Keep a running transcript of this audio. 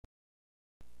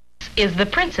is the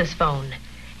Princess Phone,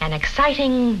 an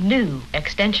exciting new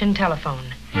extension telephone.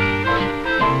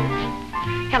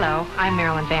 Hello, I'm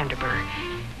Marilyn Vanderburg.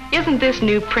 Isn't this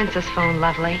new Princess Phone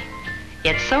lovely?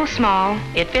 It's so small,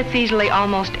 it fits easily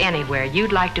almost anywhere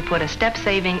you'd like to put a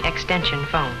step-saving extension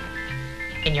phone.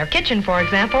 In your kitchen, for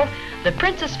example, the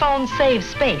Princess Phone saves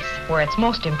space where it's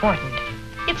most important.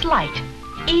 It's light,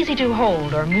 easy to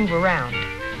hold or move around.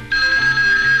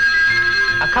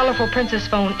 A colorful Princess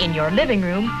Phone in your living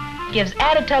room gives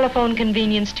added telephone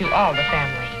convenience to all the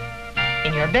family.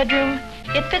 In your bedroom,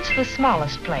 it fits the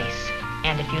smallest place.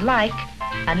 And if you like,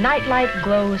 a nightlight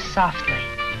glows softly.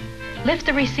 Lift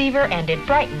the receiver and it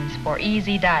brightens for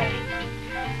easy dialing.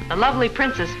 The lovely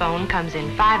Princess Phone comes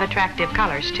in 5 attractive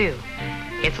colors, too.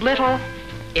 It's little,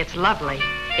 it's lovely,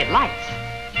 it lights.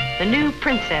 The new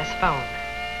Princess Phone.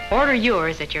 Order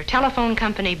yours at your telephone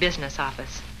company business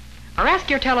office. Or ask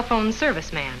your telephone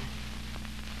serviceman.